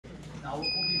Now we'll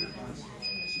keep it close.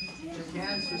 Shake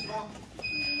hands, fist bump.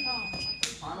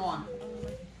 Time on.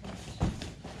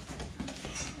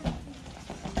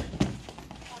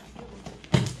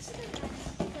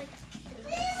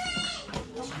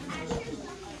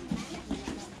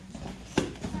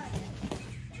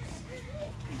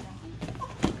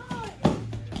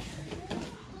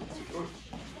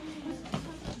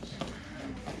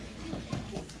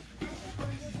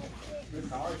 Good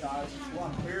collar ties. You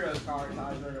want to clear those collar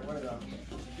ties or get rid of them.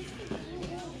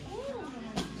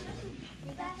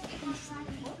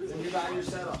 Then you got your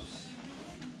setups.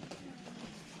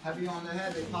 Heavy on the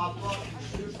head, they pop up.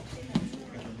 Shoot.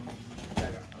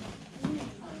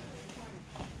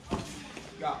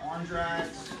 Got arm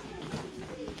drags.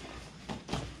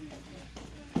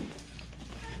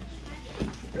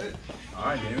 Good. All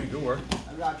right, Jamie, good work.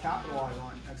 I've got to capitalize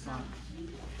on it next time.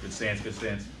 Good stance, good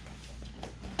stance.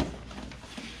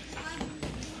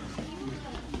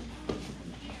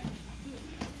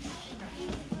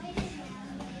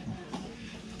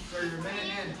 So you're a minute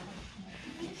in.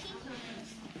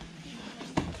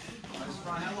 Nice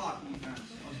front headlock defense.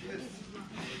 That was good.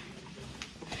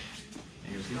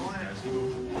 You can see these guys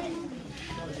move.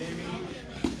 Go, Jamie.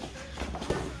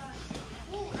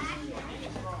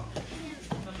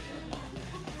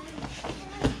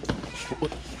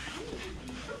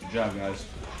 Good job, guys.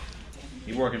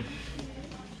 Keep working.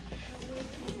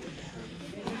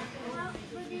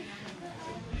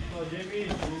 Go, Jamie. You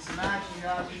need some action,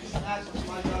 guys. You need some action.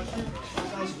 Somebody got to shoot. Somebody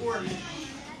got to score.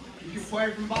 You can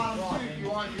play from bottom too if you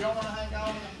want. You don't want to hang out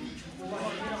on the feet.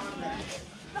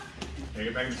 Hey,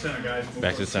 get back to the center, guys.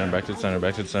 Back to the center, back to the center,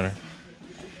 back to the center.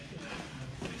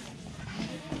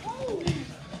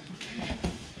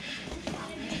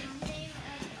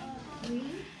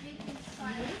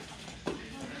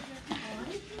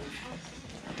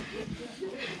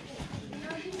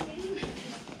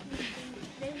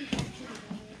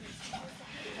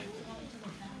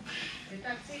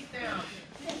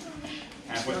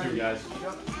 Halfway through, guys.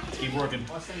 Keep working.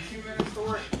 Less than 2 minutes to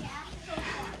work.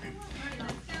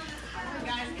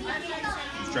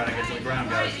 Just trying to get to the ground,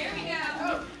 guys.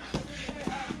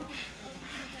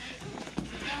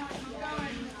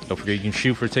 Don't forget you can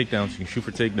shoot for takedowns. You can shoot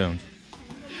for takedowns.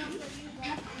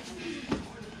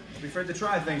 Don't be afraid to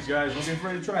try things, guys. Don't be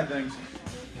afraid to try things.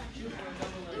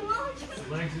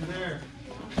 Legs is there.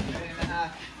 Minute and a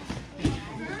half.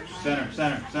 Center,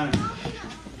 center, center.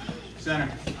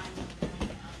 Center.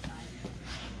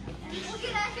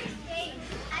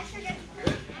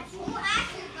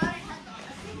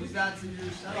 Use that to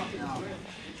your setup now.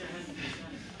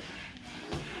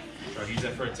 Try to use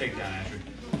that for a takedown, Asher.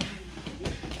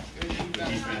 Good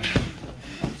defense.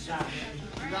 You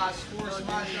got to score.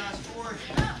 Somebody's got to score.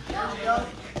 There we go.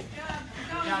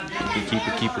 You keep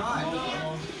it, keep it.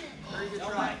 Very good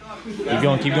try. Keep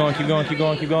going, keep going, keep going, keep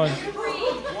going, keep going.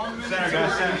 Center,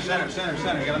 guys. Center, center, center,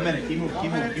 center. You got a minute. Keep moving,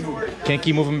 keep moving, keep moving. Can't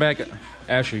keep moving back,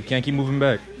 Asher. You can't keep moving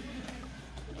back.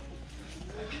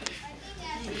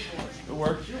 Good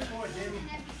work.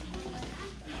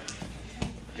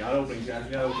 Got openings, guys.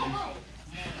 Got openings.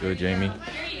 Good, Jamie.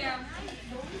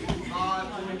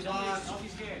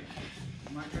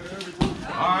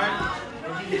 All right.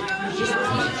 Good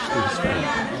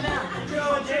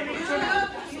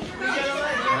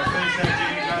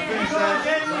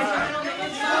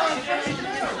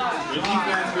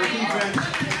defense, good defense.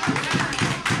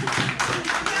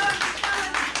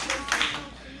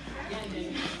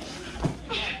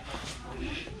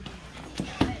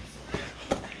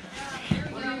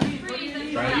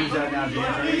 Try to use that now, James.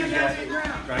 Try to use that.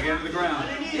 Try to get to the ground.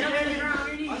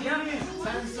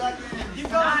 10 seconds.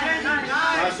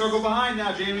 Try to circle behind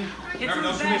now, Jamie. Remember,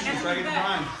 no submissions. Try to get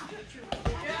behind.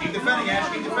 Keep defending,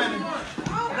 Ash. Keep defending.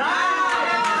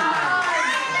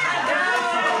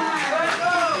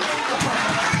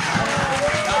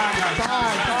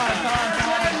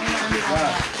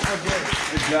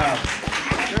 Good job.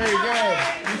 Very good.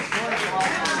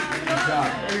 Good job.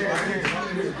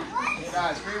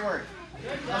 Guys, great work.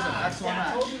 That was an excellent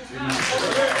match.